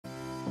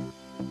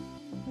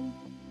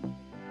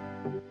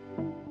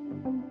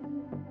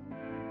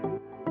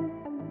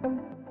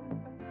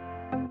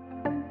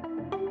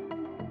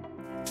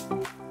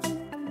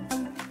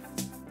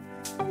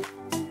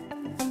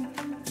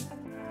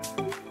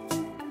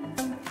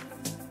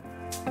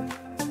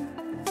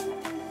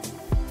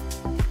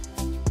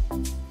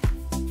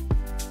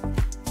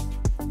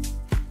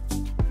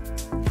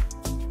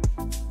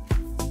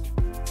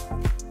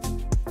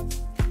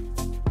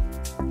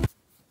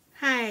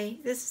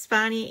this is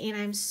Bonnie,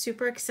 and I'm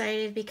super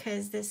excited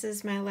because this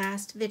is my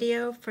last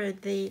video for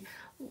the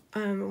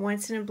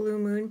Once in a Blue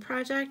Moon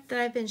project that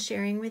I've been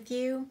sharing with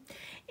you.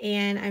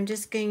 And I'm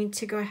just going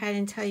to go ahead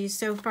and tell you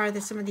so far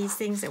that some of these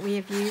things that we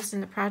have used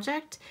in the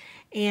project.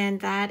 And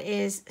that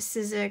is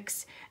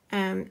Sizzix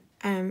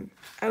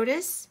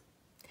Otis.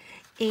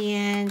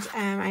 And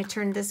I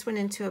turned this one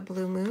into a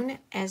blue moon,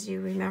 as you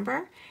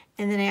remember.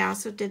 And then I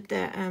also did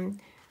the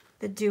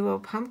duo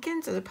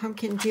pumpkins, or the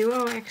pumpkin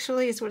duo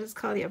actually is what it's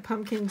called, the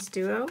pumpkins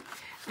duo.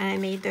 And I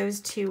made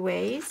those two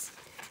ways.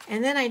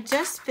 And then I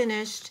just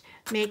finished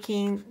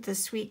making the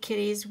sweet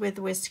kitties with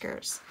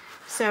whiskers.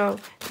 So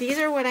these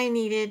are what I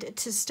needed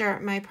to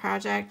start my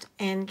project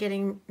and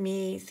getting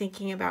me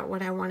thinking about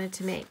what I wanted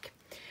to make.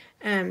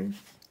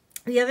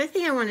 The other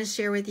thing I want to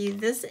share with you,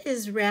 this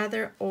is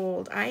rather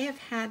old. I have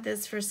had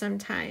this for some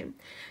time.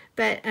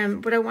 But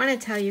what I want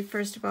to tell you,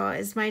 first of all,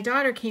 is my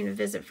daughter came to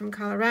visit from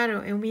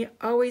Colorado, and we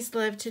always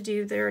love to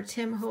do their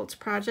Tim Holtz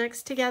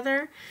projects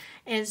together.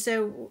 And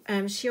so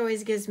she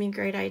always gives me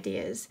great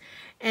ideas.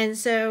 And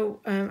so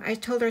I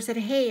told her, I said,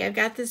 hey, I've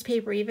got this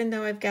paper, even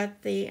though I've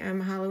got the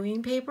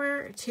Halloween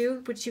paper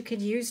too, which you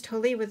could use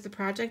totally with the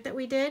project that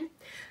we did.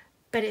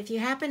 But if you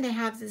happen to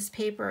have this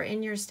paper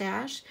in your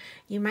stash,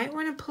 you might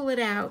want to pull it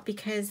out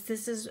because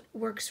this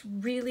works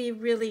really,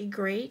 really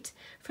great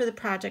for the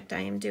project I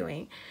am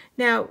doing.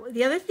 Now,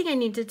 the other thing I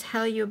need to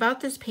tell you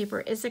about this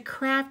paper is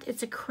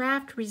it's a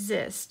Kraft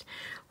resist,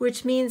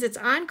 which means it's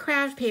on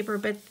Kraft paper,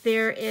 but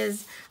there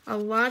is a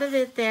lot of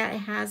it that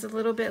has a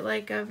little bit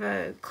like of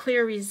a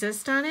clear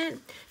resist on it,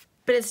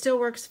 but it still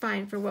works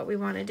fine for what we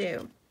want to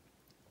do.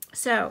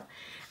 So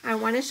I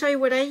want to show you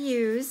what I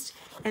used,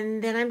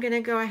 and then I'm going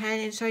to go ahead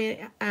and show you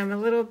a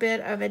little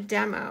bit of a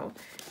demo.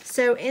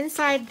 So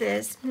inside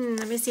this,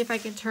 let me see if I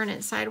can turn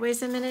it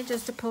sideways a minute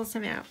just to pull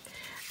some out.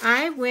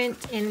 I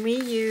went and we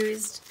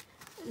used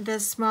the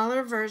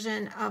smaller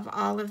version of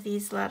all of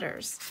these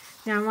letters.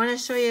 Now I want to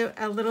show you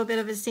a little bit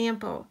of a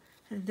sample.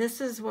 This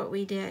is what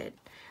we did.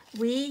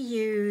 We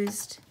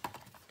used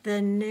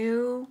the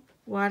new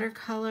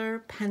watercolor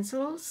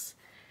pencils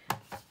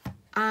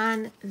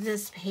on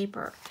this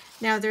paper.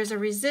 Now there's a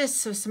resist,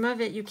 so some of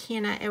it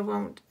it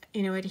won't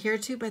adhere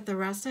to, but the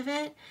rest of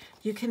it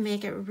you can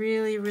make it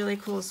really, really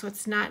cool. So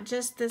it's not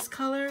just this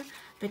color,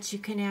 but you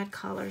can add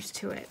colors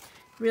to it.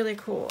 Really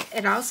cool.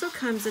 It also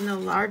comes in a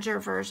larger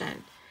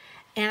version,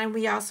 and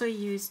we also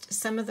used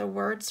some of the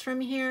words from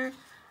here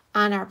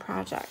on our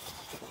project.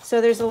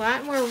 So there's a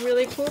lot more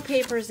really cool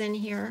papers in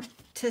here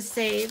to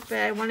save, but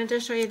I wanted to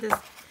show you this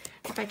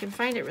if I can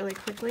find it really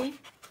quickly,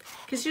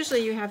 because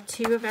usually you have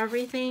two of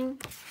everything.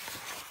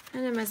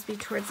 And it must be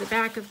towards the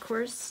back, of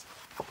course.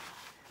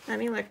 Let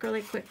me look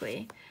really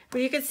quickly.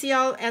 But you can see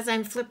as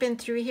I'm flipping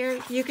through here,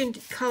 you can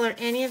color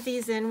any of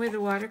these in with the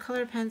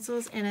watercolor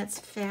pencils, and it's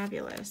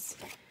fabulous.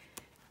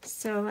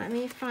 So let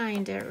me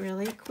find it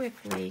really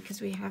quickly, because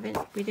we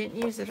didn't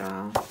use it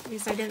all. At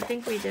least I didn't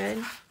think we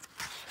did.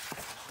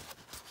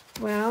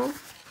 Well,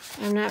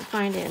 I'm not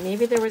finding it.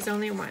 Maybe there was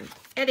only one.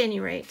 At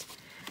any rate,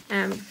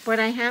 what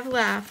I have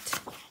left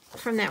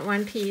from that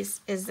one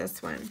piece is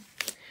this one.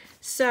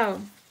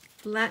 So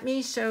let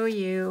me show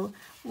you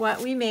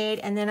what we made,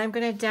 and then I'm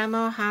going to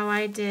demo how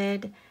I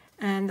did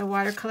the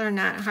watercolor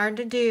Not Hard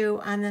to Do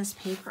on this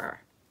paper.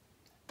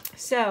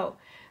 So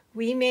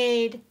we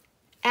made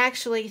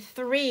actually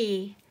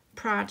 3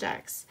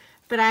 projects,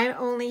 but I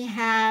only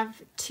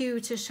have 2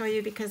 to show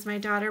you because my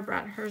daughter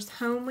brought hers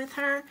home with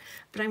her,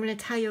 but I'm going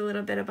to tell you a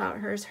little bit about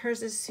hers.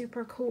 Hers is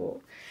super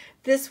cool.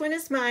 This one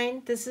is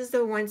mine. This is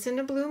the Once in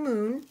a Blue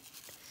Moon,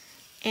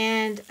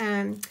 and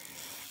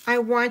I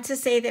want to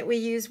say that we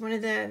used one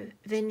of the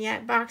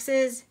vignette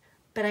boxes,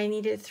 but I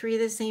needed 3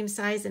 the same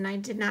size, and I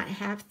did not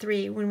have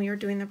 3 when we were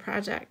doing the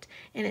project,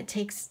 and it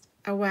takes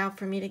a while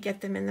for me to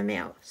get them in the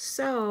mail.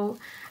 So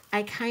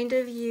I kind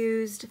of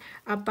used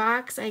a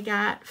box I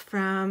got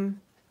from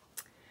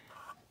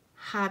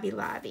Hobby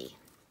Lobby,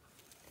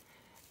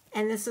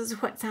 and this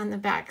is what's on the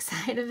back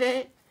side of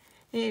it.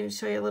 And I'll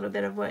show you a little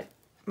bit of what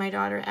my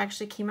daughter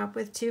actually came up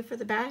with too for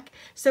the back.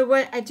 So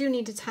what I do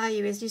need to tell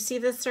you is, you see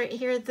this right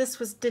here, this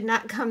did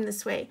not come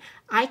this way.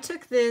 I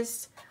took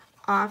this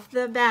off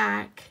the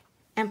back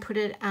and put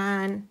it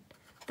on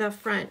the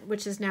front,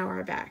 which is now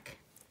our back,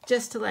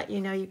 just to let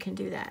you know you can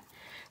do that.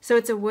 So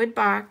it's a wood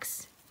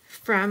box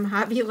from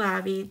Hobby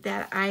Lobby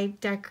that I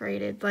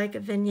decorated like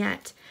a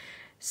vignette.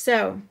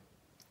 So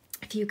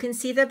if you can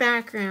see the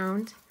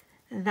background,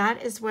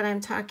 that is what I'm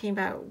talking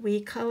about.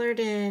 We colored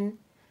in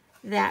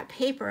that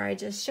paper I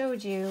just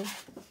showed you,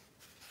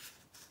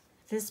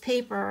 this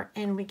paper,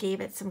 and we gave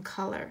it some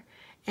color,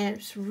 and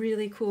it's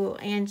really cool.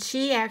 And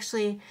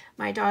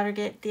my daughter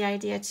get the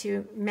idea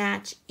to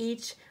match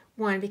each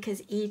one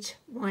because each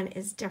one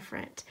is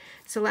different.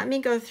 So let me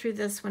go through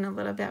this one a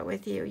little bit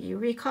with you. You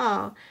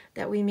recall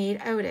that we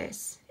made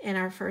Otis in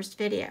our first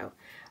video.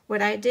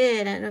 What I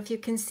did, I don't know if you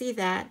can see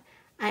that,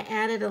 I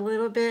added a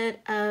little bit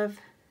of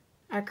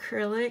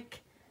acrylic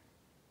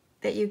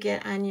that you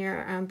get on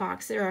your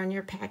box or on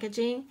your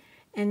packaging,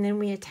 and then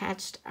we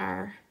attached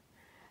our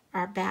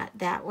bat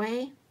that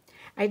way.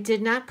 I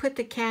did not put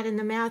the cat in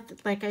the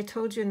mouth like I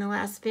told you in the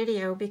last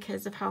video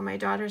because of how my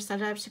daughter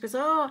set it up. She goes,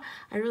 oh,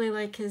 I really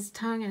like his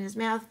tongue and his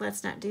mouth.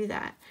 Let's not do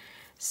that.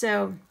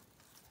 So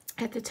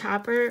at the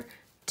top are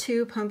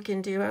 2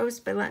 pumpkin duos,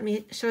 but let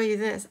me show you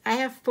this. I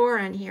have 4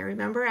 on here.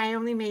 Remember, I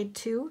only made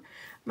 2.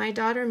 My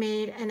daughter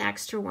made an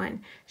extra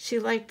one. She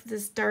liked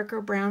this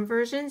darker brown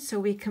version, so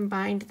we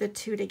combined the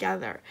 2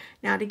 together.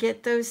 Now to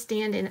get those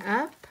standing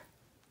up,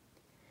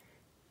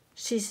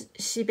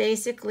 she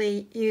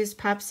basically used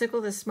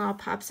popsicle, the small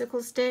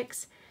popsicle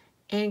sticks,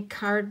 and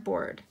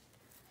cardboard.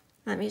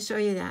 Let me show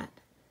you that.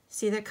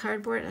 See the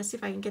cardboard? Let's see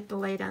if I can get the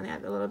light on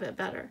that a little bit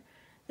better.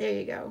 There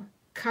you go.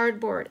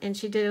 Cardboard, and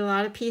she did a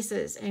lot of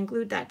pieces and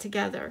glued that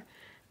together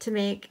to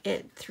make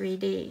it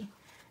 3D.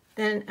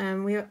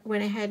 Then we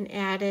went ahead and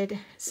added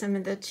some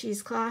of the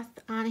cheesecloth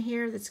on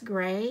here that's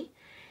gray,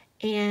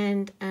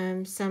 and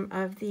some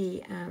of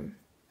the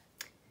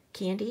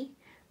candy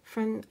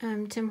from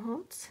Tim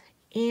Holtz.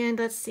 And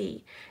let's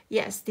see,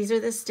 yes, these are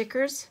the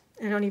stickers.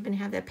 I don't even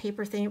have that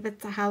paper thing, but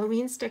the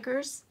Halloween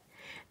stickers.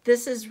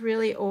 This is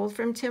really old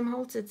from Tim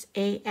Holtz. It's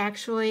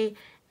actually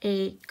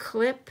a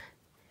clip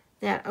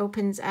that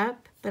opens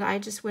up, but I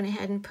just went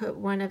ahead and put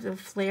one of the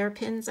Flair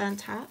pins on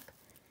top,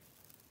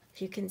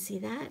 if you can see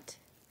that.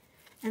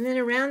 And then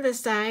around the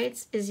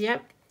sides is,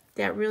 yep,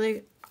 that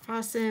really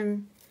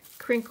awesome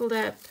crinkled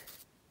up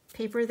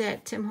paper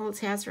that Tim Holtz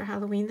has for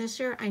Halloween this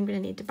year. I'm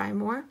going to need to buy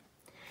more.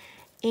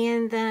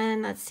 And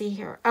then let's see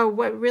here. Oh,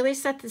 what really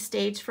set the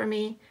stage for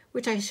me,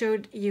 which I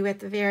showed you at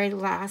the very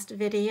last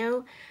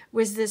video,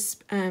 was this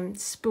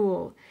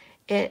spool.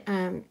 It's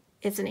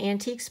an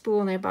antique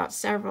spool, and I bought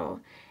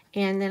several.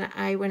 And then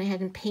I went ahead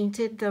and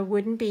painted the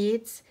wooden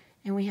beads,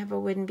 and we have a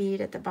wooden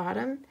bead at the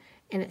bottom,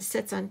 and it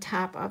sits on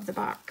top of the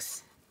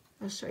box.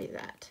 I'll show you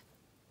that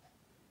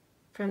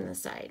from the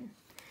side.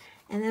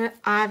 And then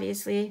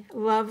obviously,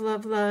 love,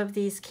 love, love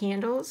these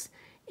candles,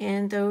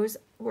 and those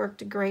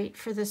worked great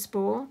for the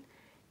spool.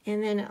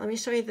 And then let me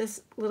show you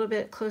this a little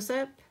bit close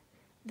up.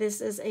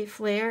 This is a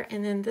Flair,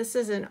 and then this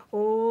is an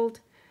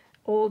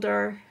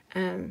older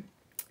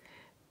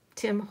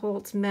Tim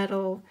Holtz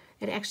metal.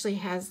 It actually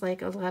has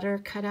like a letter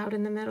cut out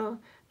in the middle,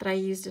 but I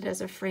used it as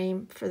a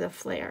frame for the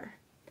Flair.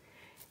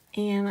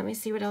 And let me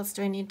see, what else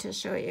do I need to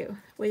show you?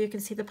 Well, you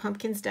can see the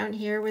pumpkins down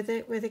here with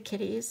the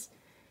kitties.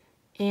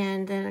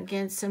 And then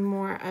again, some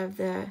more of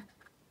the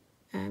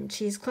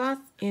cheesecloth,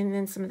 and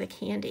then some of the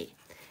candy.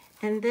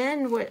 And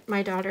then what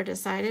my daughter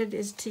decided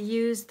is to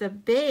use the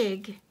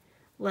big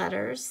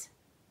letters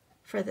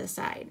for the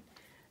side.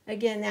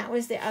 Again, that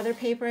was the other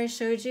paper I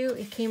showed you.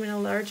 It came in a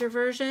larger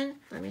version.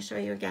 Let me show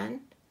you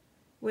again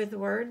with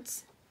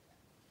words.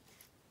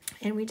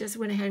 And we just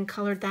went ahead and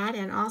colored that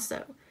in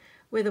also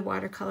with the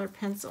watercolor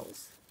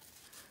pencils.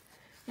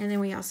 And then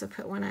we also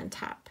put one on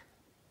top.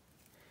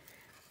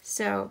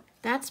 So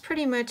that's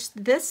pretty much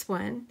this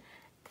one.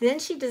 Then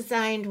she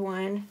designed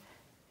one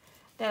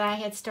that I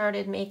had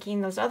started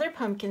making those other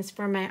pumpkins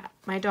for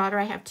my daughter.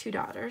 I have 2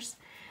 daughters.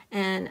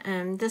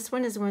 And this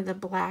one is one of the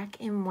black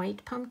and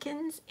white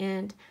pumpkins.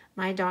 And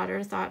my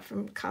daughter thought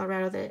from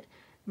Colorado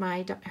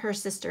that her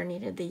sister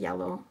needed the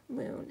yellow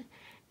moon.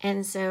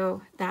 And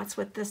so that's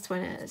what this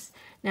one is.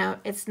 Now,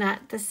 it's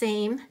not the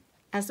same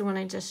as the one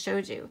I just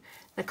showed you.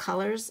 The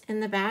colors in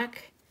the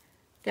back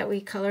that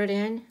we colored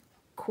in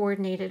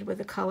coordinated with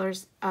the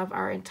colors of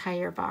our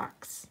entire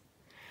box.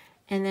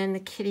 And then the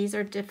kitties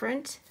are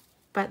different,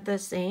 but the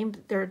same.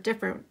 They're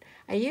different.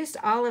 I used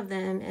all of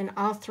them and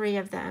all 3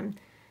 of them,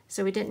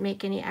 so we didn't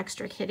make any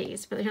extra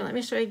kitties. But here, let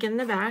me show you again in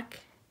the back.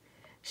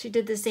 She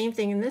did the same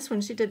thing. In this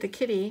one, she did the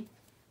kitty.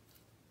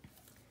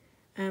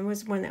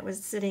 Was one that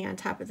was sitting on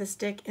top of the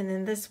stick. And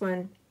then this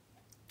one,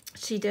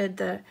 she did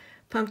the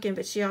pumpkin,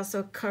 but she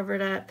also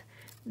covered up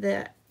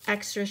the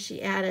extra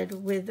she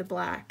added with the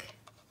black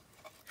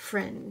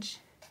fringe.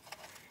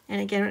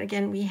 And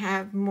again, we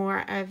have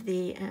more of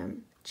the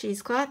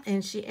cheesecloth,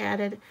 and she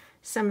added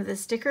some of the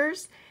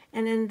stickers.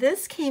 And then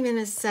this came in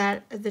a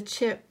set of the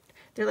chip.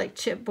 They're like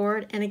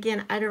chipboard. And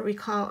again, I don't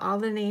recall all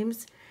the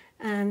names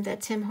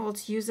that Tim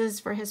Holtz uses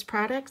for his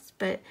products,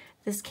 but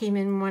this came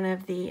in one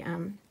of the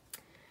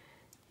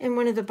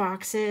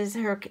boxes,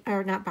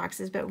 or not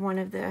boxes, but one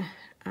of the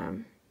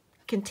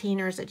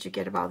containers that you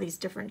get of all these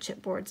different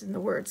chipboards and the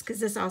words, because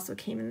this also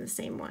came in the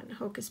same one,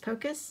 Hocus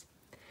Pocus.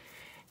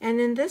 And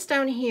then this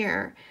down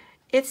here,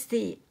 it's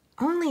the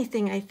only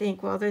thing I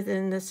think, well, other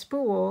than the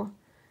spool,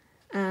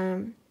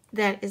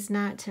 that is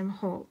not Tim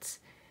Holtz.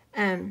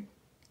 And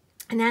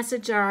that's a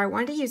jar. I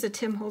wanted to use a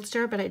Tim Holtz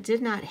jar, but I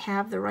did not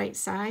have the right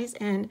size.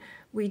 And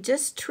we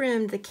just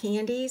trimmed the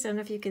candies. I don't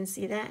know if you can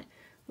see that.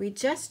 We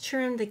just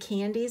trimmed the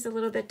candies a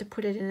little bit to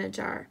put it in a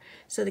jar.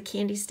 So the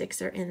candy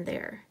sticks are in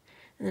there.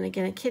 And then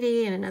again, a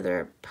kitty and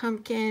another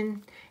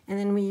pumpkin. And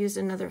then we used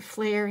another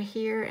Flair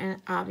here,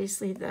 and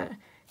obviously the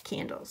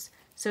candles.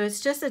 So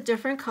it's just a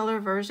different color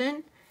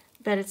version,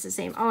 but it's the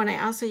same. Oh, and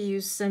I also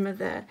used some of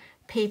the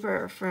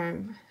paper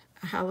from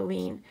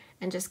Halloween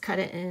and just cut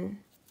it and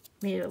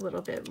made it a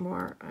little bit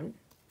more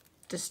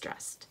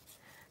distressed.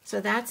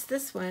 So that's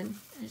this one.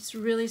 It's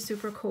really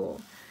super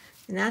cool.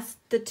 And that's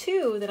the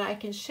two that I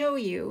can show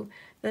you.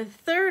 The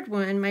third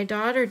one my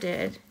daughter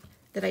did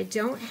that I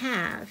don't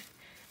have,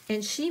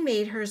 and she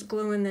made hers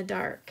glow in the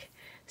dark.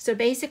 So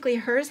basically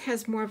hers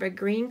has more of a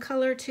green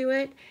color to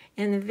it,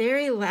 and the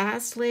very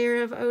last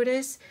layer of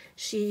Otis,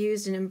 she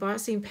used an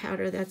embossing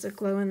powder that's a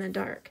glow in the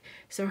dark.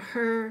 So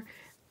her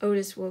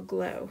Otis will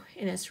glow,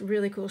 and it's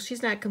really cool.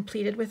 She's not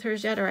completed with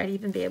hers yet, or I'd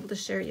even be able to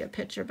share you a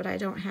picture, but I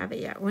don't have it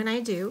yet. When I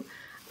do,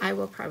 I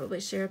will probably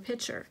share a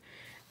picture.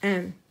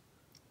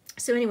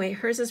 So anyway,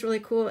 hers is really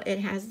cool. It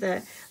has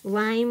the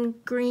lime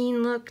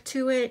green look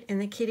to it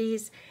and the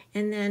kitties,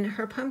 and then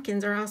her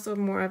pumpkins are also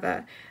more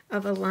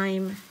of a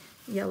lime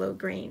yellow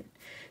green.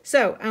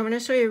 So I'm going to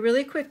show you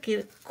really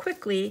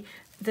quickly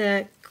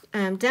the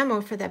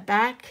demo for the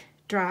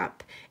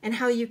backdrop and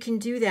how you can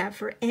do that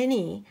for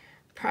any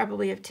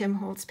probably of Tim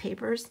Holtz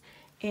papers,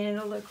 and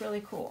it'll look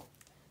really cool.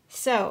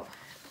 So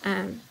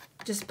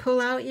just pull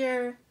out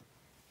your,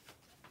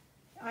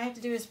 all I have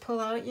to do is pull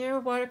out your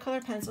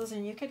watercolor pencils,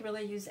 and you could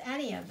really use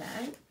any of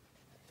them.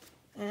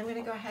 And I'm going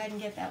to go ahead and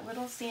get that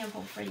little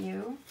sample for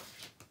you.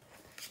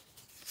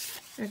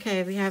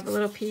 Okay, we have a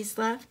little piece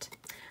left.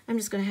 I'm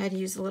just going to head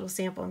and use a little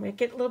sample. I'm going to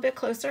get a little bit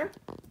closer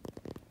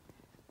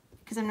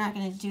because I'm not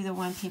going to do the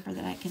one paper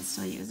that I can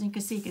still use. And you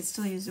can see you can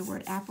still use the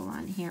word apple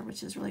on here,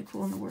 which is really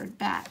cool, and the word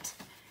bat.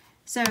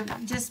 So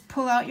just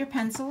pull out your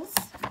pencils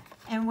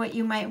and what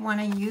you might want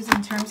to use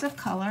in terms of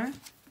color.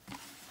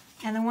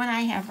 And the one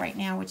I have right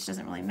now, which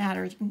doesn't really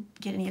matter, you can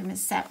get any of them,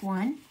 is set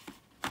 1.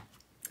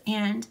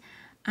 And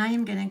I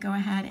am going to go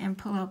ahead and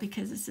pull out,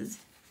 because this is,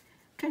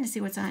 I'm trying to see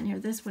what's on here.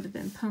 This would have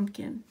been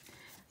pumpkin.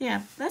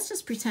 Yeah, let's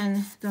just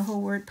pretend the whole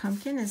word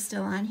pumpkin is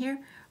still on here.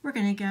 We're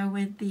going to go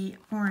with the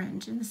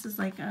orange, and this is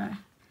like a,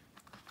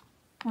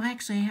 well,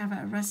 actually I have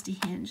a rusty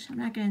hinge. I'm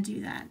not going to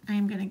do that. I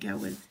am going to go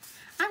with,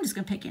 I'm just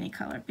going to pick any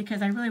color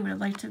because I really would have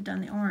liked to have done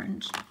the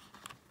orange.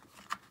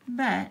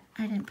 But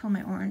I didn't pull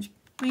my orange.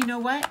 Well, you know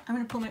what? I'm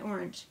going to pull my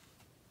orange.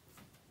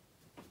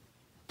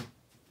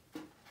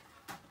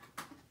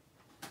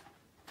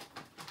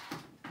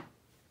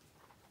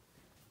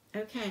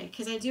 Okay,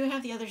 because I do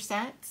have the other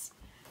sets.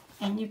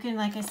 And you can,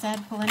 like I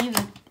said, pull any of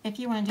the, if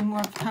you want to do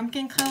more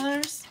pumpkin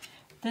colors,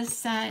 this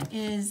set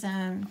is,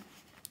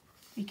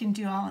 you can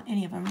do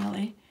any of them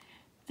really.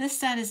 This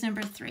set is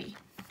number 3.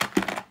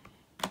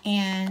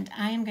 And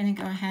I am going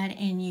to go ahead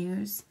and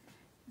use,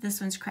 this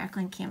one's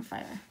Crackling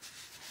Campfire.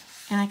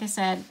 And like I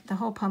said, the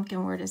whole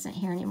pumpkin word isn't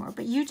here anymore,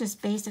 but you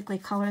just basically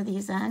color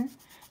these in.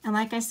 And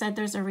like I said,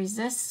 there's a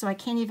resist, so I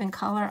can't even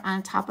color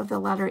on top of the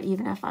letter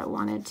even if I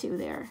wanted to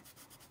there,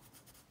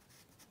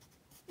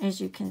 as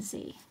you can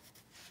see.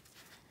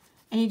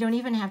 And you don't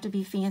even have to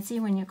be fancy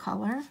when you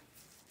color.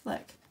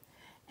 Look,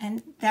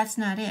 and that's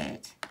not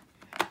it.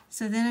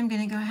 So then I'm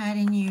going to go ahead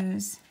and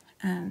use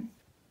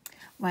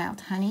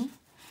Wild Honey.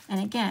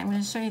 And again, I'm going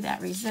to show you that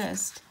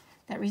resist.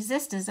 That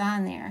resist is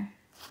on there.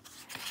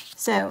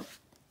 So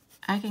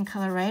I can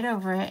color right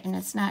over it, and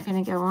it's not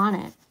going to go on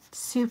it.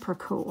 Super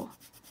cool.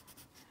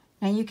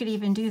 Now you could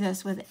even do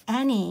this with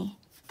any,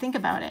 think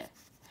about it.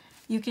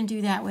 You can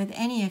do that with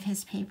any of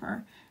his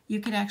paper. You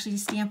could actually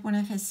stamp one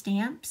of his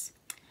stamps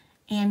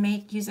and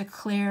use a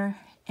clear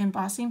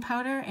embossing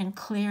powder and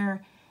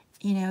clear,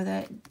 you know,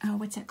 the, oh,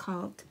 what's it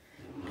called?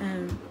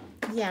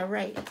 Yeah,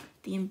 right,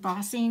 the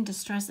embossing,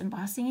 distress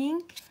embossing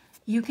ink.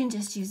 You can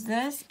just use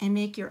this and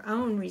make your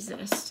own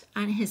resist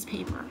on his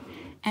paper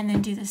and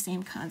then do the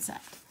same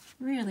concept.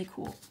 Really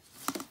cool.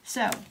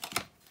 So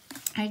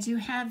I do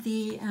have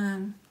the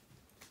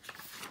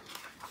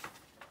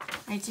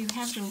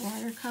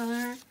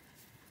watercolor,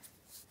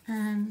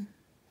 I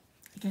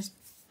guess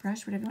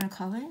brush, whatever you want to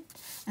call it.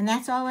 And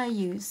that's all I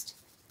used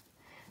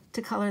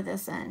to color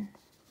this in.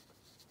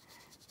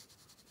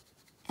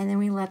 And then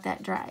we let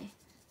that dry.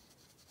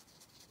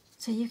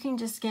 So you can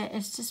just get,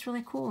 it's just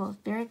really cool,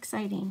 very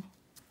exciting.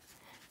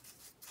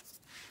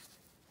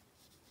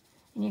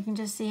 And you can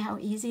just see how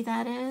easy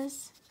that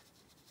is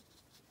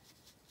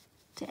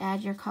to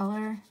add your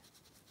color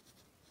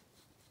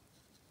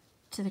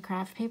to the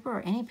craft paper,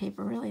 or any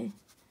paper really.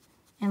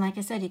 And like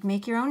I said, you can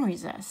make your own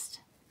resist.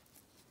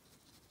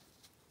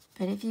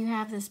 But if you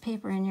have this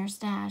paper in your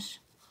stash,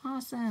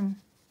 awesome.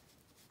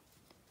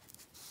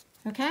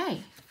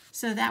 Okay,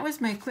 so that was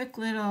my quick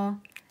little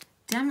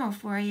demo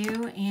for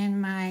you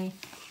and my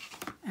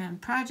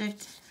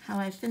project, how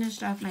I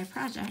finished off my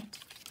project.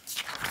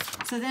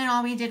 So then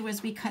all we did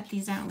was we cut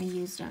these out and we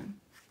used them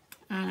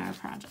on our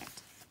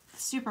project.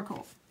 Super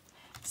cool.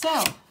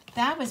 So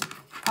that was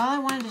all I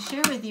wanted to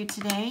share with you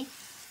today.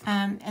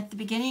 At the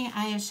beginning,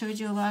 I showed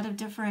you a lot of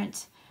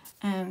different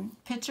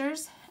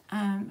pictures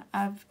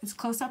of as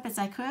close up as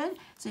I could,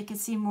 so you could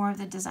see more of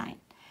the design.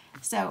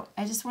 So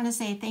I just want to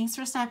say thanks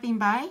for stopping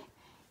by,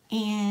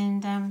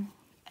 and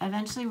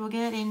eventually we'll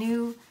get a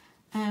new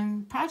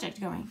project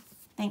going.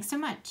 Thanks so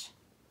much.